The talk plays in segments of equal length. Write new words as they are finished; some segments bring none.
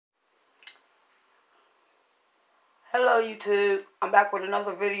Hello YouTube, I'm back with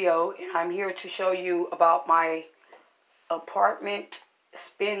another video and I'm here to show you about my apartment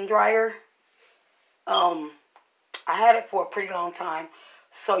spin dryer. I had it for a pretty long time,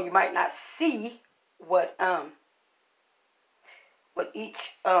 so you might not see what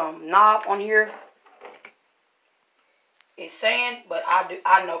each knob on here is saying, but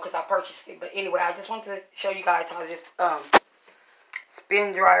I know because I purchased it. But anyway, I just want to show you guys how this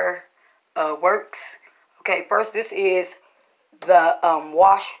spin dryer works. Okay, first this is the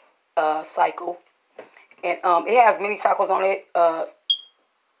wash cycle, and it has many cycles on it.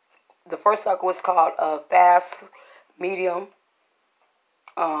 The first cycle is called fast, medium,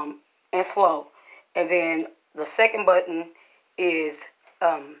 and slow, and then the second button is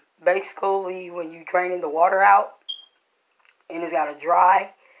basically when you draining the water out, and it's got to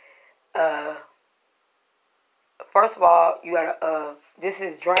dry. First of all, you gotta this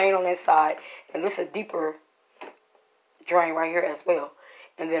is drain on this side, and this is a deeper drain right here as well.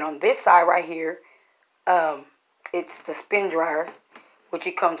 And then on this side right here, it's the spin dryer, which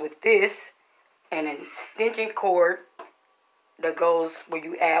it comes with this and an extension cord that goes where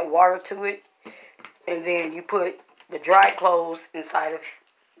you add water to it, and then you put the dry clothes inside of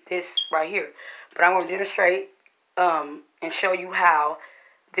this right here. But I'm going to demonstrate and show you how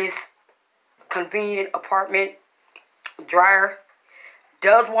this convenient apartment dryer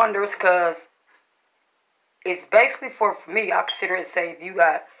does wonders, because it's basically for me, I consider it, say, if you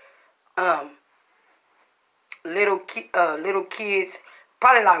got little kids,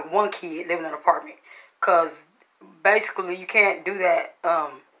 probably like one kid living in an apartment, because basically you can't do that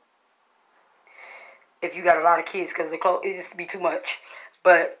if you got a lot of kids, because it just be too much.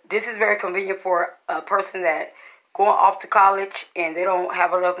 But this is very convenient for a person that going off to college and they don't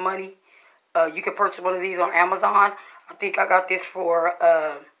have enough money. You can purchase one of these on Amazon. I think I got this for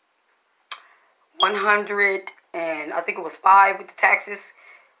 100, and I think it was 5 with the taxes.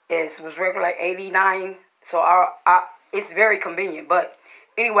 It was regular like 89. So it's very convenient. But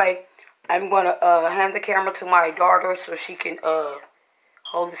anyway, I'm gonna hand the camera to my daughter so she can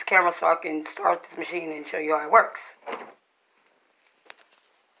hold this camera so I can start this machine and show you how it works.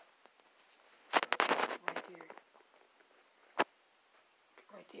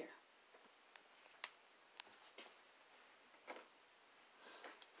 Right there.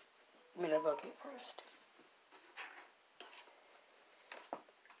 Give me that bucket first.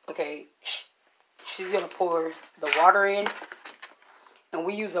 Okay, she's gonna pour the water in, and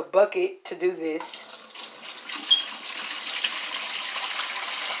we use a bucket to do this.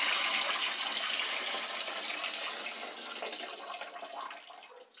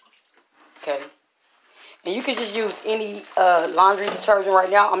 Okay, and you can just use any laundry detergent. Right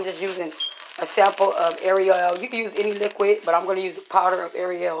now I'm just using a sample of Ariel. You can use any liquid, but I'm going to use the powder of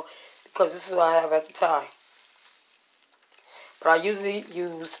Ariel because this is what I have at the time. But I usually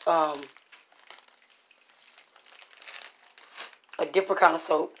use a different kind of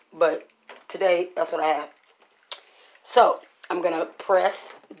soap, but today that's what I have. So I'm going to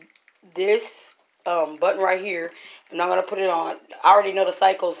press this button right here, and I'm going to put it on. I already know the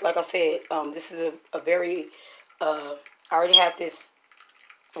cycles. Like I said, this is a very, I already had this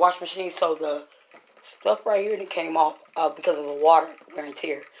wash machine, so the stuff right here that came off because of the water wear and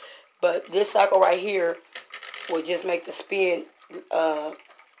tear. But this cycle right here will just make the spin of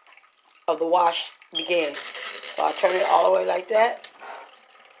the wash begin. So I turn it all the way like that,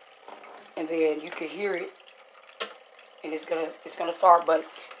 and then you can hear it, and it's gonna start. But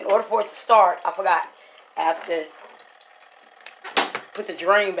in order for it to start, I forgot, I have to put the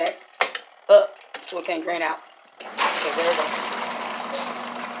drain back up so it can't drain out. Okay, there we go.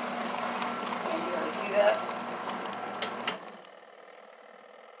 And you guys see that?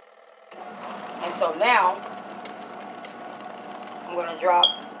 And so now I'm gonna drop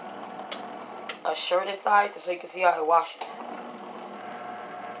a shirt inside so you can see how it washes.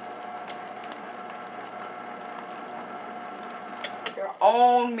 Your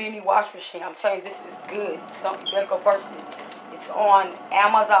own mini wash machine. I'm telling you, this is good. Something you better go purchase it. It's on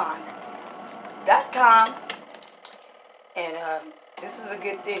Amazon.com, and this is a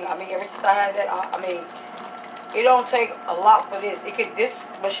good thing. I mean, ever since I had that, I mean, it don't take a lot for this. This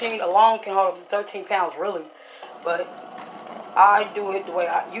machine alone can hold up to 13 pounds, really. But I do it the way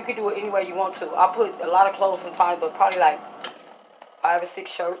you can do it any way you want to. I put a lot of clothes sometimes, but probably like 5 or 6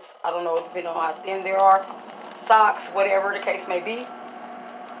 shirts. I don't know, depending on how thin they are. Socks, whatever the case may be.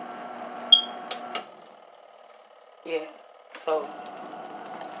 Yeah, so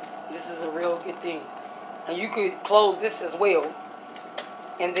this is a real good thing. And you could close this as well.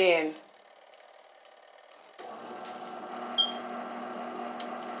 And then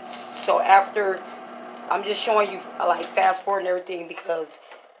so after I'm just showing you like fast forward and everything because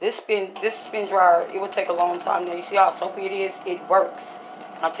this spin dryer, it will take a long time. Now you see how soapy it is? It works.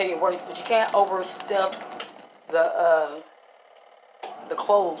 And I'll tell you it works, but you can't overstep the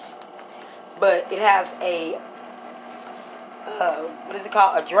clothes. But it has a what is it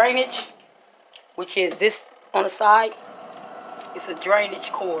called? A drainage, which is this on the side. It's a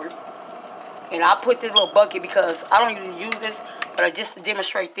drainage cord. And I put this little bucket because I don't usually use this, but just to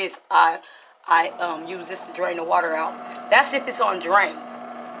demonstrate this, I use this to drain the water out. That's if it's on drain.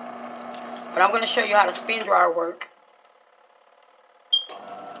 But I'm going to show you how the spin dryer work.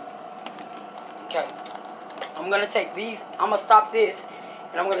 Okay. I'm going to take these. I'm going to stop this,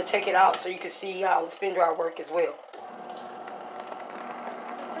 and I'm going to take it out so you can see how the spin dryer work as well.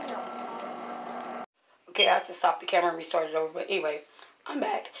 Okay, I have to stop the camera and restart it over. But anyway, I'm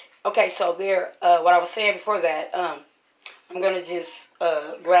back. Okay, so there, what I was saying before that, I'm going to just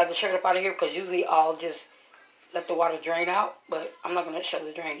grab the shirt up out of here because usually I'll just let the water drain out, but I'm not going to show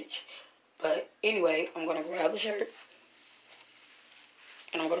the drainage. But anyway, I'm going to grab the shirt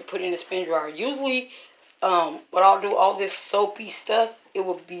and I'm going to put it in the spin dryer. Usually, what I'll do, all this soapy stuff, it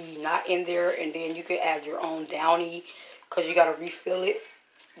will be not in there, and then you can add your own Downy because you got to refill it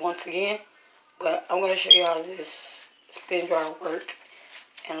once again. But I'm going to show you how this spin dryer works.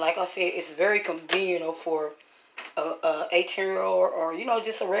 And like I said, it's very convenient for a 18-year-old or, you know,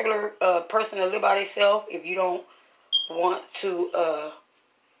 just a regular person to live by themselves if you don't want to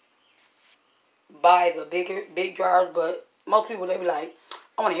buy the big dryers. But most people, they be like,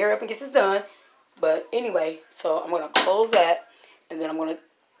 I want to hurry up and get this done. But anyway, so I'm going to close that. And then I'm going to,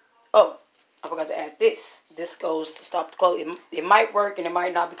 oh, I forgot to add this. This goes to stop the clothes. It might work and it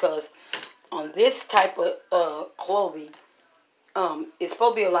might not because on this type of clothing, it's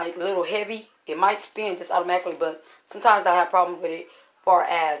supposed to be like a little heavy. It might spin just automatically, but sometimes I have problems with it as far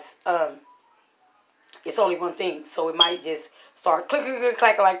as it's only one thing. So it might just start click, click, click,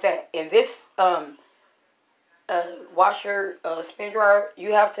 clacking like that. And this washer spin dryer,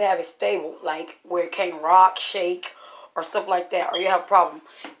 you have to have it stable, like where it can't rock, shake, or stuff like that, or you have a problem.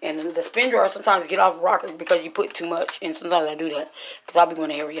 And the spin dryer sometimes get off rocker because you put too much, and sometimes I do that because I'll be going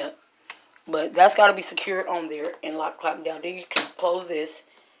to hurry up. But that's got to be secured on there and lock, clap down. Then you close this,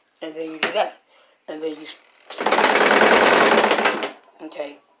 and then you do that. And then you...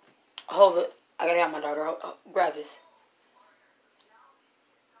 Okay. Hold it. I got to have my daughter. I'll grab this.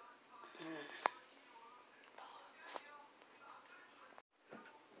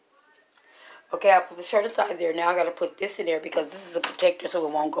 Okay, I put the shirt aside there. Now I got to put this in there because this is a protector so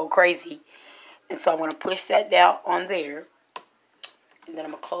it won't go crazy. And so I'm going to push that down on there. And then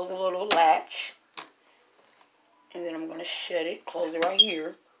I'm going to close the little latch. And then I'm going to shut it, close it right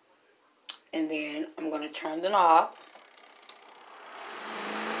here. And then I'm going to turn the knob.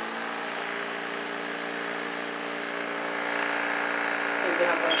 And then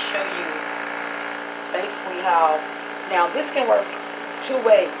I'm going to show you basically how, now this can work two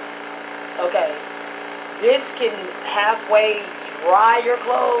ways. Okay. This can halfway dry your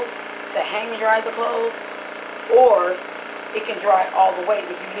clothes, to hang dry the clothes, or it can dry all the way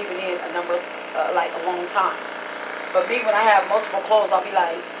if you leave it in like a long time. But me, when I have multiple clothes, I'll be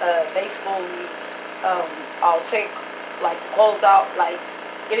like, basically, I'll take like the clothes out, like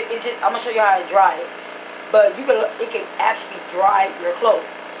it just, I'm gonna show you how to dry it. But it can actually dry your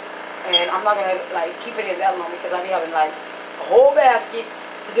clothes, and I'm not gonna like keep it in that long because I'll be having like a whole basket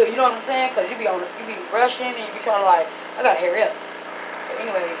to do. You know what I'm saying? Because you be rushing and you be trying to like, I gotta hurry up. But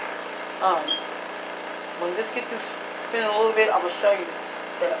anyways, when this gets through spinning a little bit, I'm gonna show you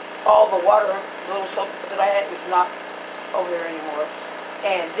that all the water, little soap stuff that I had is not over there anymore.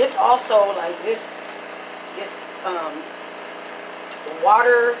 And this also, like this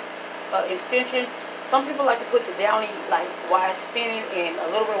water extension, some people like to put the Downy, like while it's spinning, and a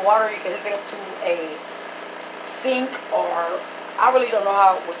little bit of water, you can hook it up to a sink, or I really don't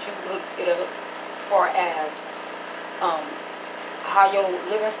know what you hook it up as far as how your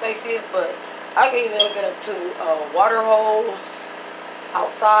living space is, but I can either hook it up to a water hose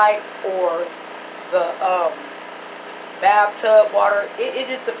outside or the bathtub water. It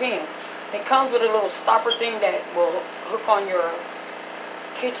just depends. It comes with a little stopper thing that will hook on your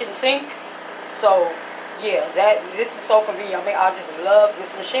kitchen sink. So yeah, this is so convenient. I mean, I just love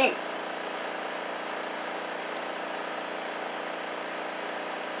this machine.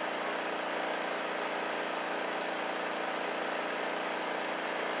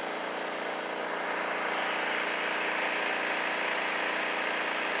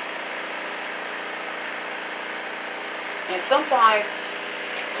 And sometimes,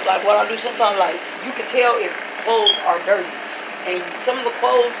 like what I do sometimes, like you can tell if clothes are dirty. And some of the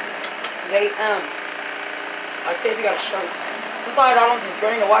clothes, they Like say if you got a shirt. Sometimes I don't just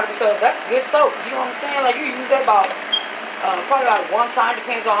drain the water because that's good soap. You know what I'm saying? Like you use that about probably about one time,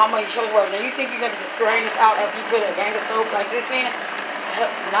 depends on how much your shirts worth. Now you think you're gonna just drain this out after you put a gang of soap like this in?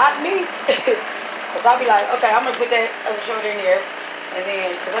 Not me. Cause I'll be like, okay, I'm gonna put that other shirt in there, and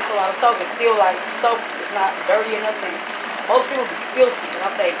then cause that's a lot of soap. It's still like soap. It's not dirty or nothing. Most people be filthy, and I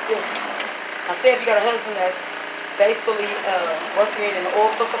say filthy. I say if you got a husband that's basically working in the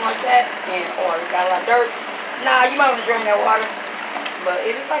oil or something like that, and or got a lot of dirt, nah, you might want to drain that water. But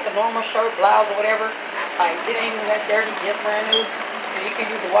if it's like a normal shirt, blouse, or whatever, like it ain't even that dirty, just brand new, and you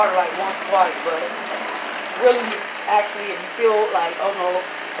can use the water like once or twice. But really, actually, if you feel like, oh no,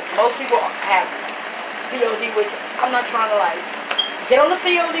 because most people have COD, which I'm not trying to like get on the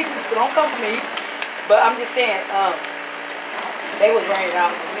COD, so don't come for me. But I'm just saying, they would drain it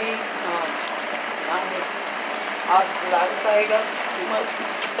out for me. Not me. I'll just be like, okay, that's too much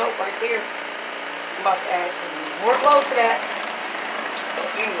soap right there. I'm about to add some more clothes to that. But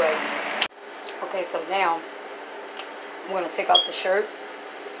anyway, okay, so now I'm going to take off the shirt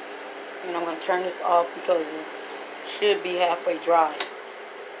and I'm going to turn this off because it should be halfway dry.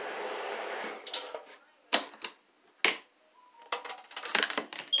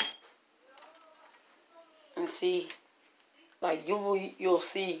 And see, like usually you'll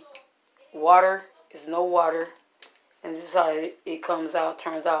see water is no water, and this is how it comes out,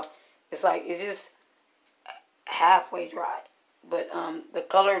 turns out. It's like it's just halfway dry. But the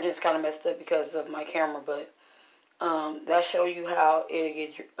color is kind of messed up because of my camera, but that show you how it'll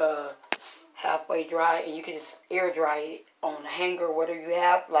get halfway dry, and you can just air dry it on a hanger or whatever you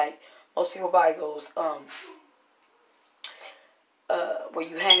have. Like most people buy those where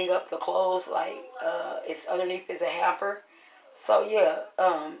you hang up the clothes, like it's underneath is a hamper. So yeah,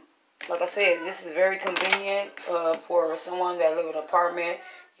 like I said, this is very convenient for someone that live in an apartment.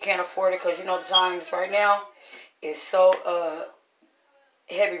 You can't afford it because you know the times right now is so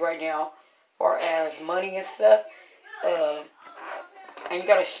heavy right now, far as money and stuff. And you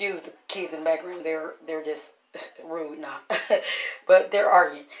gotta excuse the kids in the background. They're just rude now, but they're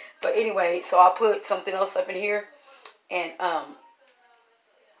arguing. But anyway, so I'll put something else up in here, and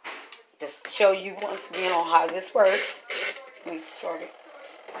just show you once again on how this works. Let me start it.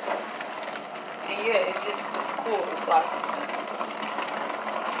 And yeah, it's cool. It's like,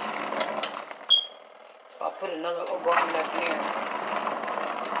 so I'll put another button back in here.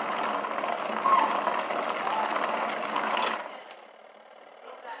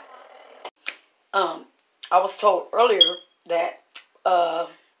 I was told earlier that a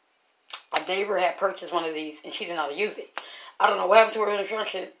neighbor had purchased one of these and she didn't know how to use it. I don't know what happened to her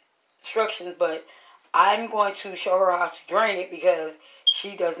instructions, but I'm going to show her how to drain it because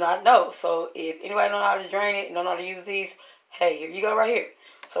she does not know. So if anybody don't know how to drain it and don't know how to use these, hey, here you go right here.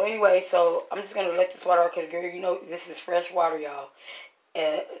 So anyway, so I'm just going to let this water out because, girl, you know this is fresh water, y'all.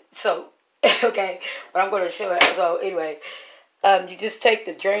 And so, okay, but I'm going to show it. So anyway, you just take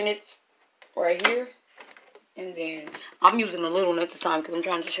the drainage right here. And then I'm using a little one at the time because I'm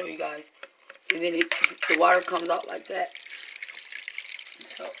trying to show you guys. And then the water comes out like that.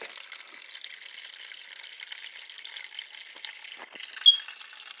 So.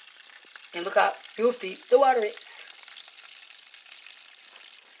 And look how filthy the water is.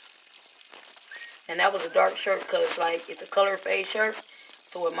 And that was a dark shirt because like it's a color fade shirt.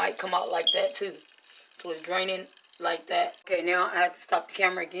 So it might come out like that too. So it's draining like that. Okay, now I have to stop the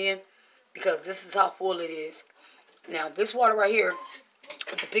camera again because this is how full it is. Now this water right here, I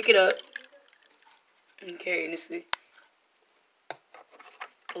have to pick it up. Okay, and this is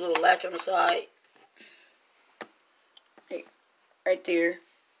a little latch on the side. Right there.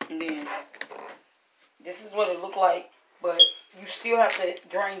 And then this is what it looked like. But you still have to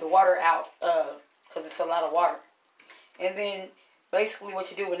drain the water out because it's a lot of water. And then basically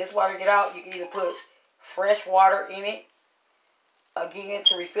what you do when this water get out, you can either put fresh water in it again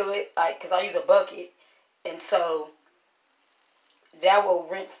to refill it, like because I use a bucket, and so that will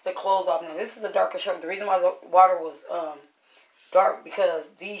rinse the clothes off. Now this is a darker shirt. The reason why the water was dark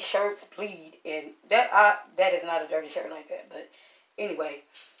because these shirts bleed, and that is not a dirty shirt like that. But anyway,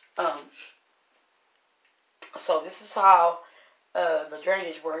 so this is how the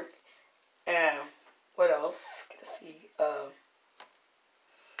drainage work. And what else? Let's see.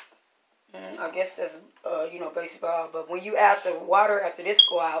 I guess that's you know, basically all. But when you add the water after this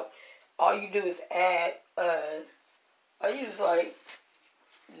go out, all you do is add I use like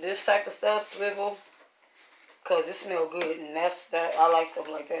this type of stuff, swivel, cause it smells good, and that's that. I like stuff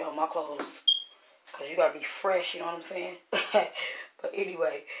like that on my clothes, cause you gotta be fresh. You know what I'm saying? But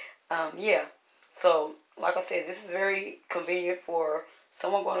anyway, yeah. So like I said, this is very convenient for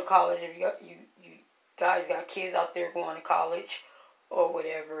someone going to college. If you guys got kids out there going to college or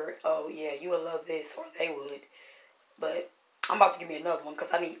whatever, oh yeah, you would love this, or they would. But I'm about to give me another one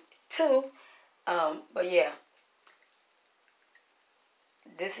because I need two. But yeah,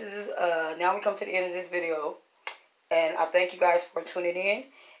 this is now we come to the end of this video, and I thank you guys for tuning in.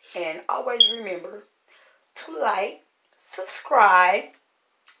 And always remember to like, subscribe,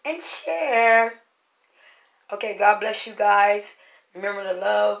 and share. Okay, God bless you guys. Remember to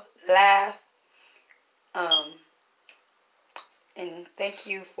love, laugh, and thank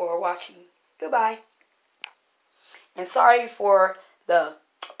you for watching. Goodbye. And sorry for the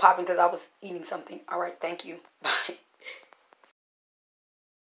popping because I was eating something. All right, thank you. Bye.